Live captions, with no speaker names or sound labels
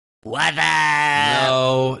What the?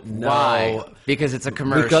 No. Why? Because it's a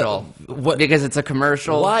commercial. Because it's a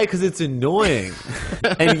commercial. Why? Because it's annoying.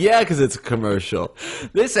 And yeah, because it's a commercial.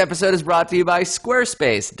 This episode is brought to you by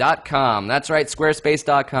Squarespace.com. That's right,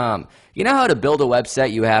 Squarespace.com. You know how to build a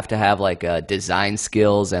website you have to have like design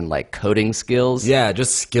skills and like coding skills? Yeah,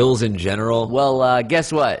 just skills in general. Well,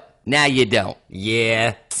 guess what? Now you don't.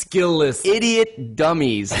 Yeah, skillless. Idiot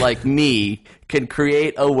dummies like me can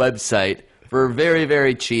create a website for very,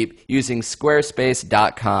 very cheap using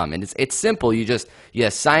Squarespace.com. And it's simple. You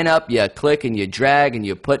sign up, you click, and you drag, and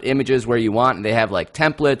you put images where you want, and they have like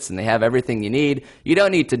templates, and they have everything you need. You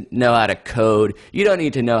don't need to know how to code. You don't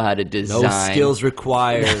need to know how to design. No skills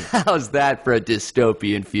required. How's that for a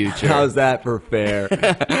dystopian future? How's that for fair?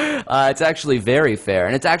 It's actually very fair,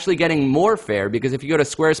 and it's actually getting more fair because if you go to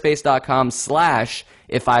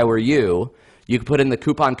squarespace.com/ifiwereyou, you can put in the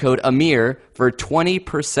coupon code Amir for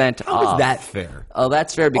 20% off. How is that fair? Oh,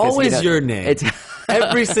 that's fair because always your name. It's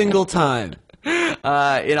every single time.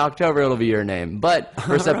 In October, it'll be your name. But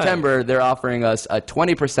for September, they're offering us a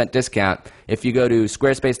 20% discount if you go to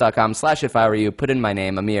squarespace.com/ifiwereyou, put in my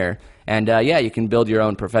name, Amir, and you can build your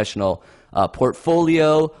own professional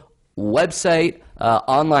portfolio, website,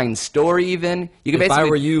 online store even. You can If I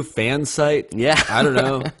were you, fan site. Yeah. I don't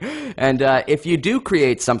know. And if you do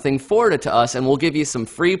create something, forward it to us and we'll give you some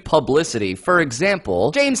free publicity. For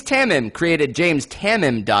example, James Tammim created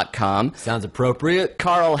jamestammim.com. Sounds appropriate.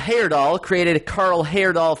 Carl Heyerdahl created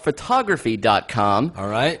carlheyerdahlphotography.com. All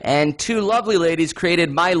right. And two lovely ladies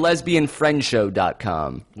created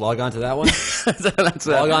mylesbianfriendshow.com. Log on to that one.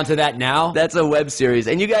 Log on to that now. That's a web series.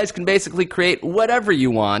 And you guys can basically create whatever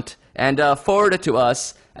you want and forward it to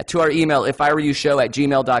us to our email,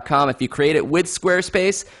 ifiwereyoushow@gmail.com. If you create it with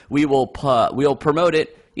Squarespace, we'll promote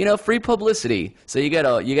it, free publicity. So you get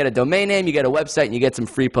a domain name, you get a website, and you get some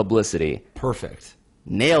free publicity. Perfect.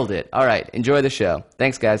 Nailed it. All right, enjoy the show.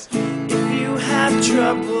 Thanks, guys. If you have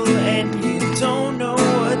trouble and you don't know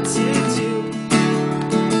what to do,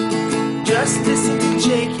 just listen to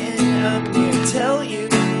Jake and Amir tell you.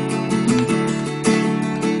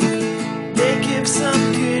 They give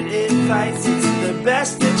some good advice, it's the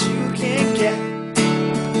best that you can get.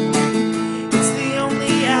 It's the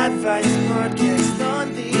only advice podcast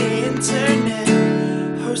on the internet,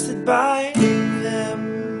 hosted by them.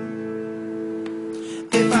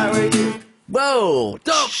 If I were you. Whoa!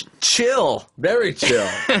 Chill. Very chill.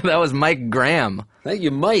 That was Mike Graham. Thank you,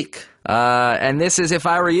 Mike. And this is If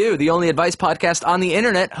I Were You, the only advice podcast on the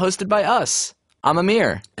internet hosted by us. I'm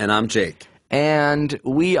Amir. And I'm Jake. And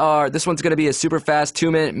this one's going to be a super fast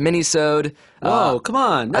 2-minute mini-sode. Whoa, come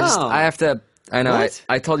on, no. I have to, I know,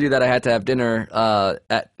 I told you that I had to have dinner at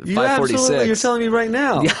 5:46. You're telling me right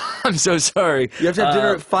now. Yeah, I'm so sorry. You have to have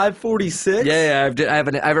dinner at 5:46? Yeah, I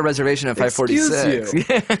have a reservation at 5:46. Excuse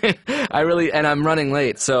you. And I'm running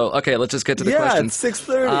late, so okay, let's just get to the questions. Yeah, it's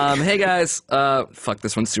 6:30. Hey guys, fuck,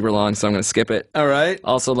 this one's super long, so I'm going to skip it. All right.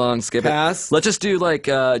 Also long, skip Pass. it. Let's just do like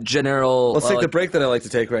general... Let's take the break that I like to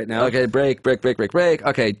take right now. Okay, break.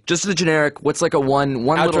 Okay, just the generic. What's like a one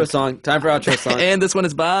outro little... song. Time for outro song. And this one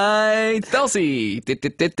is by Thelsey. Hey.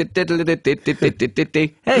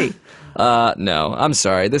 No, I'm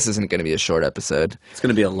sorry. This isn't going to be a short episode. It's going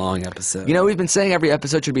to be a long episode. We've been saying every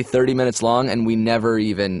episode should be 30 minutes long, and we never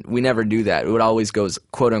do that. It always goes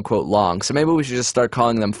quote unquote long. So maybe we should just start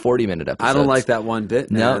calling them 40-minute episodes. I don't like that one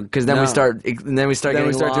bit, man. No, because then we start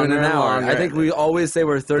doing an hour. I think we always say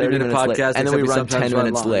we're a 30-minute podcast, and then we run 10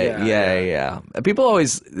 minutes late. Yeah. People we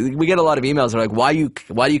get a lot of emails. They're like, why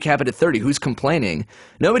do you cap it at 30? Who's complaining?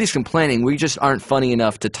 Nobody's complaining. We just aren't funny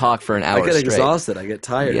enough to talk for an hour straight. I get exhausted. I get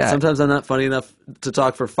tired. Yeah. Sometimes I'm not funny enough to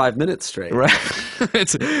talk for 5 minutes straight. Right.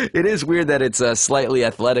 It is weird that it's slightly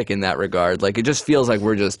athletic in that regard. Like, it just feels like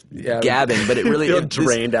we're just gabbing, but it really feel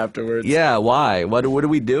drained afterwards. Yeah, why? What are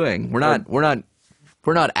we doing? We're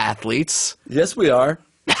not athletes. Yes, we are.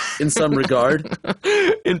 In some regard.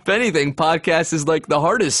 If anything, podcast is like the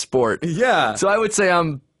hardest sport. Yeah. So I would say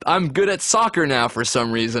I'm good at soccer now for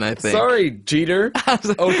some reason, I think. Sorry, Jeter.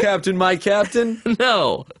 Oh, Captain, my captain?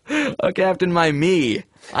 No. Oh, Captain, my me.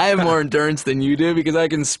 I have more endurance than you do because I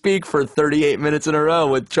can speak for 38 minutes in a row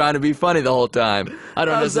with trying to be funny the whole time. I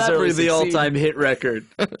don't necessarily How's that for the succeed. all-time hit record?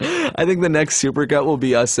 I think the next supercut will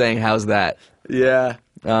be us saying, "How's that?" Yeah.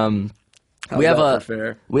 How is that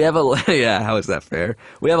fair? How is that fair?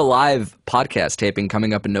 We have a live podcast taping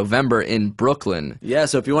coming up in November in Brooklyn. Yeah,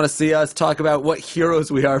 so if you want to see us talk about what heroes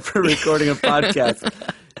we are for recording a podcast,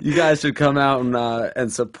 You guys should come out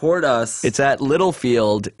and support us. It's at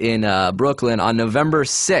Littlefield in Brooklyn on November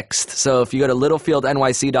 6th. So if you go to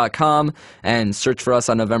littlefieldnyc.com and search for us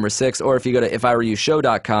on November 6th, or if you go to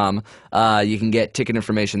ifiwereyoushow.com, you can get ticket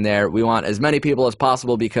information there. We want as many people as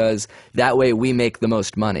possible because that way we make the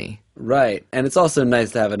most money. Right, and it's also nice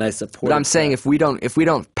to have a nice support. But I'm saying if we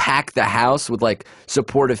don't pack the house with like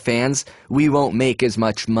supportive fans, we won't make as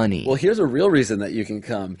much money. Well, here's a real reason that you can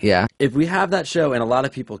come. Yeah. If we have that show and a lot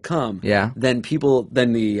of people come, Yeah. then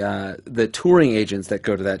the touring agents that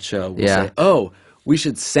go to that show will Yeah. say, "Oh, we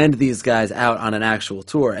should send these guys out on an actual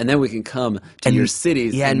tour, and then we can come to your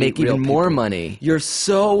cities and make meet real even more people." money. You're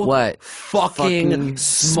so What? fucking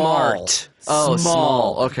smart. Oh,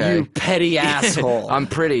 small. Okay. You petty asshole. I'm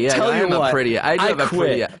pretty. Yeah, Tell I you am what, a pretty. I do have a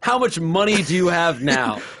quit. pretty. How much money do you have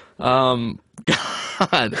now?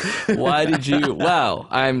 God, why did you? Wow,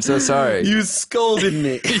 I'm so sorry. You scolded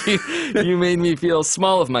me. You made me feel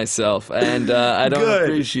small of myself, and I don't Good.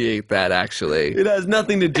 appreciate that. Actually, It has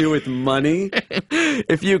nothing to do with money.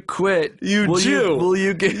 if you quit, You will Jew. will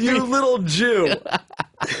you give You me? little Jew.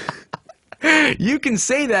 You can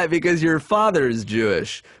say that because your father is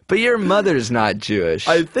Jewish, but your mother's not Jewish.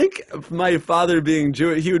 I think my father being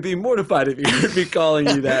Jewish, he would be mortified if he heard me calling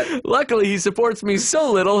you that. Luckily, he supports me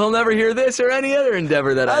so little, he'll never hear this or any other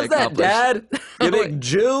endeavor that I How's that, accomplish. Dad? You big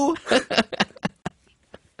Jew?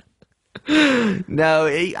 No,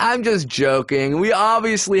 I'm just joking. We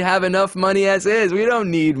obviously have enough money as is. We don't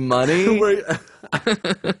need money.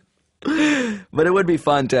 But it would be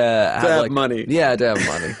fun to have have money. Yeah, to have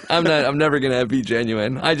money. I'm never gonna be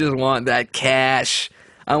genuine. I just want that cash.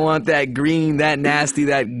 I want that green, that nasty,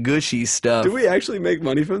 that gushy stuff. Do we actually make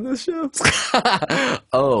money from this show?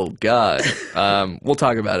 Oh God. We'll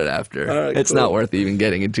talk about it after. All right, it's cool. not worth even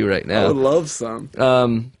getting into right I would now. love some.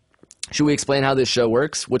 Should we explain how this show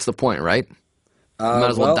works? What's the point, right? Might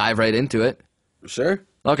as well dive right into it. Sure.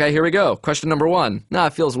 Okay, here we go. Question number 1. Nah,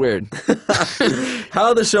 it feels weird.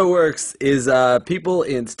 How the show works is people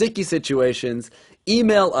in sticky situations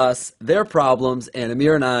email us their problems, and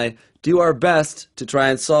Amir and I do our best to try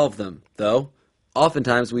and solve them. Though,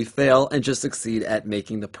 oftentimes we fail and just succeed at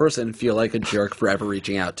making the person feel like a jerk for ever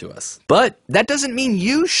reaching out to us. But that doesn't mean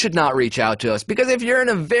you should not reach out to us, because if you're in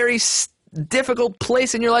a very difficult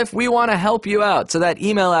place in your life, we want to help you out. So that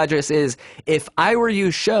email address is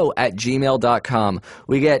ifiwereyoushow@gmail.com.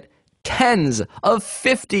 We get tens of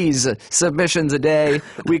 50s submissions a day.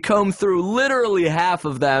 We comb through literally half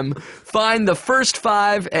of them, find the first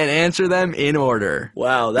 5, and answer them in order.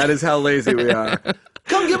 Wow, that is how lazy we are.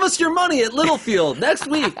 Come give us your money at Littlefield next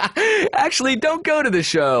week. Actually, don't go to the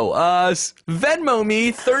show. Venmo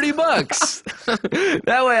me $30.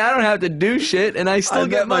 That way I don't have to do shit and I still I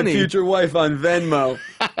get met my money. future wife on Venmo.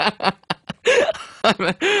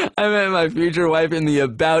 I met my future wife in the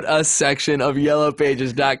About Us section of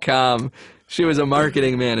yellowpages.com. She was a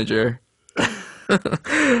marketing manager.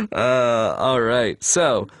 All right.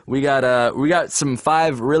 So we got some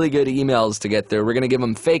 5 really good emails to get through. We're gonna give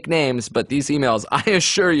them fake names, but these emails, I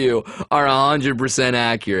assure you, are 100%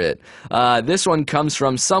 accurate. This one comes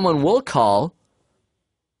from someone we'll call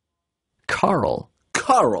Carl.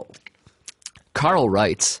 Carl. Carl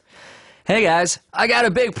writes, "Hey guys, I got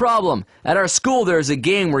a big problem. At our school there's a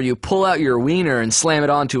game where you pull out your wiener and slam it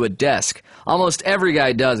onto a desk. Almost every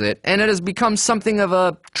guy does it, and it has become something of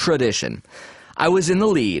a tradition. I was in the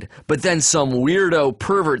lead, but then some weirdo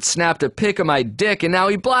pervert snapped a pic of my dick and now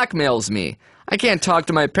he blackmails me. I can't talk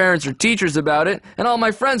to my parents or teachers about it, and all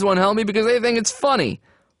my friends won't help me because they think it's funny.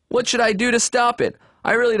 What should I do to stop it?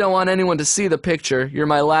 I really don't want anyone to see the picture. You're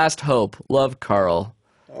my last hope. Love, Carl."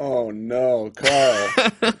 Oh no, Carl.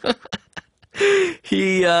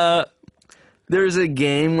 There's a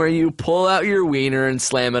game where you pull out your wiener and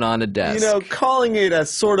slam it on a desk. You know, calling it a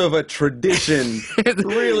sort of a tradition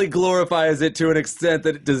really glorifies it to an extent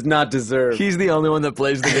that it does not deserve. He's the only one that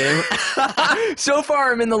plays the game. So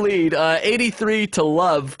far, I'm in the lead, 83 to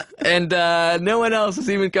love, and no one else has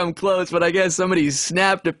even come close, but I guess somebody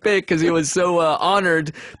snapped a pic because he was so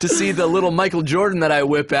honored to see the little Michael Jordan that I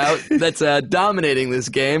whip out that's dominating this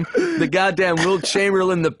game. The goddamn Wilt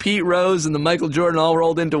Chamberlain, the Pete Rose, and the Michael Jordan all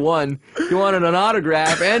rolled into one. He wanted an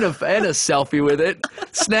autograph and a selfie with it,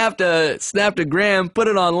 snapped a gram, put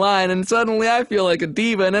it online, and suddenly I feel like a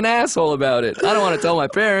diva and an asshole about it. I don't want to tell my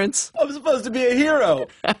parents. I'm supposed to be a hero.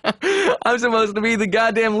 I'm supposed to be the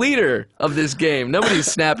goddamn leader of this game. Nobody's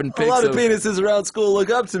snapping A pics lot of penises around school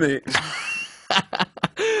look up to me.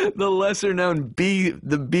 the lesser known B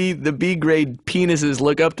grade penises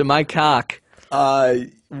look up to my cock.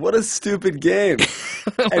 What a stupid game.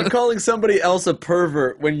 And calling somebody else a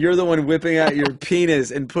pervert when you're the one whipping out your penis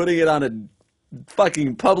and putting it on a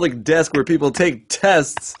fucking public desk where people take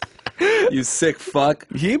tests. You sick fuck.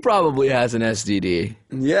 He probably has an STD.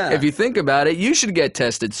 Yeah. If you think about it, you should get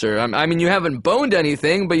tested, sir. I mean, you haven't boned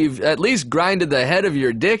anything, but you've at least grinded the head of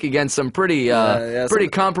your dick against some pretty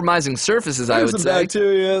compromising surfaces, I would some say.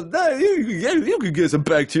 bacteria. You could get some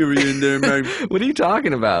bacteria in there, man. What are you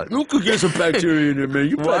talking about? You could get some bacteria in there, man.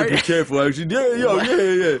 You better be careful, actually.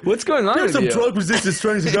 Yeah. What's going on There's with some you? drug-resistant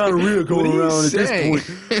strains of gonorrhea going What are you around at saying? this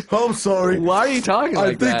point. I'm sorry. Why are you talking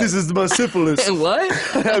like that? I think this is my syphilis. What?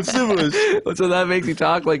 I have syphilis. So that makes you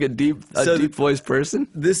talk like a deep-voiced person?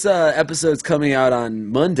 This episode's coming out on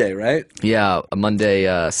Monday, right? Yeah,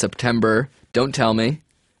 Monday, September, don't tell me,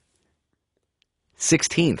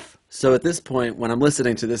 16th. So at this point, when I'm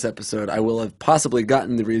listening to this episode, I will have possibly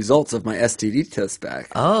gotten the results of my STD test back.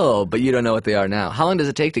 Oh, but you don't know what they are now. How long does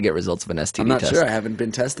it take to get results of an STD test? I'm not sure. I haven't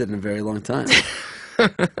been tested in a very long time.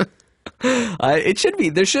 There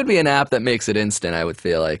should be an app that makes it instant, I would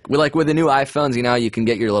feel like. With the new iPhones, you know, you can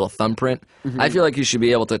get your little thumbprint. I feel like you should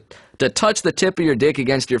be able to touch the tip of your dick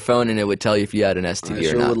against your phone and it would tell you if you had an STD I or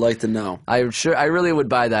sure not. would like to know. I really would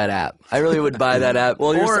buy that app. I really would buy that app.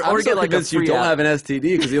 Well, or get like a convinced you free don't app. have an STD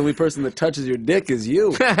because the only person that touches your dick is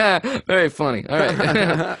you. Very funny. All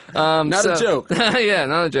right. Not a joke. Yeah,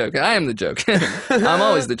 not a joke. I am the joke. I'm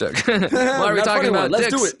always the joke. Why are we Not talking funny about one. Let's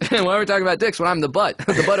dicks? do it. Why are we talking about dicks when I'm the butt?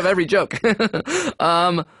 The butt of every joke.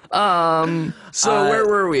 So where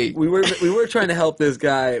were we? We were trying to help this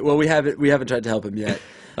guy. Well, we haven't tried to help him yet.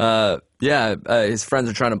 His friends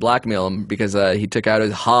are trying to blackmail him because he took out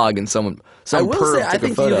his hog and some I will perv say, took I a think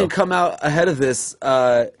you photo. can come out ahead of this.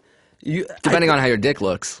 Depending on how your dick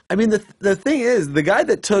looks. I mean, the thing is, the guy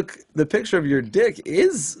that took the picture of your dick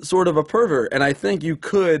is sort of a pervert, and I think you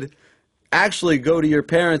could actually go to your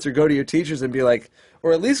parents or go to your teachers and be like,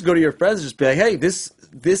 or at least go to your friends and just be like, hey, this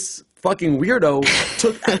fucking weirdo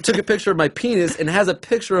took a picture of my penis and has a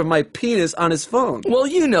picture of my penis on his phone. Well,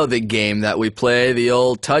 you know the game that we play, the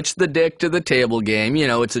old touch the dick to the table game. You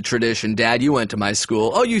know, it's a tradition. Dad, you went to my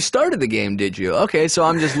school. Oh, you started the game, did you? Okay, so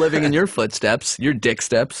I'm just living in your footsteps, your dick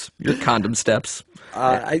steps, your condom steps.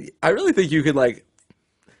 I really think you could, like,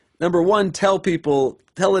 number one, tell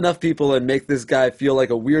enough people and make this guy feel like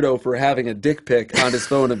a weirdo for having a dick pic on his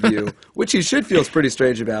phone of you, which he should feel pretty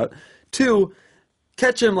strange about. Two,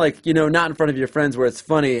 catch him, like, you know, not in front of your friends where it's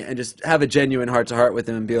funny, and just have a genuine heart-to-heart with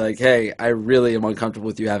him and be like, hey, I really am uncomfortable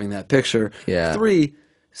with you having that picture. Yeah. Three,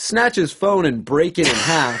 snatch his phone and break it in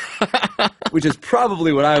half, which is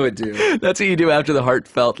probably what I would do. That's what you do after the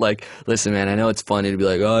heartfelt, like, listen, man, I know it's funny to be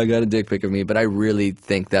like, oh, I got a dick pic of me, but I really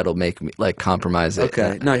think that'll make me, like, compromise it.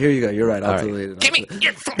 Okay. No, here you go. You're right. I'll All right. delete it. Give me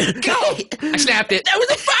your phone. Go! I snapped it. That was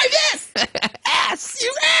a 5S! Ass!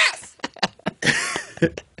 You ass!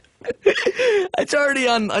 It's already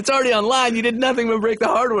online. You did nothing but break the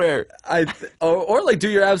hardware. Or like do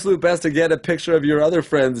your absolute best to get a picture of your other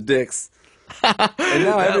friends' dicks. And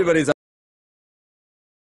now everybody's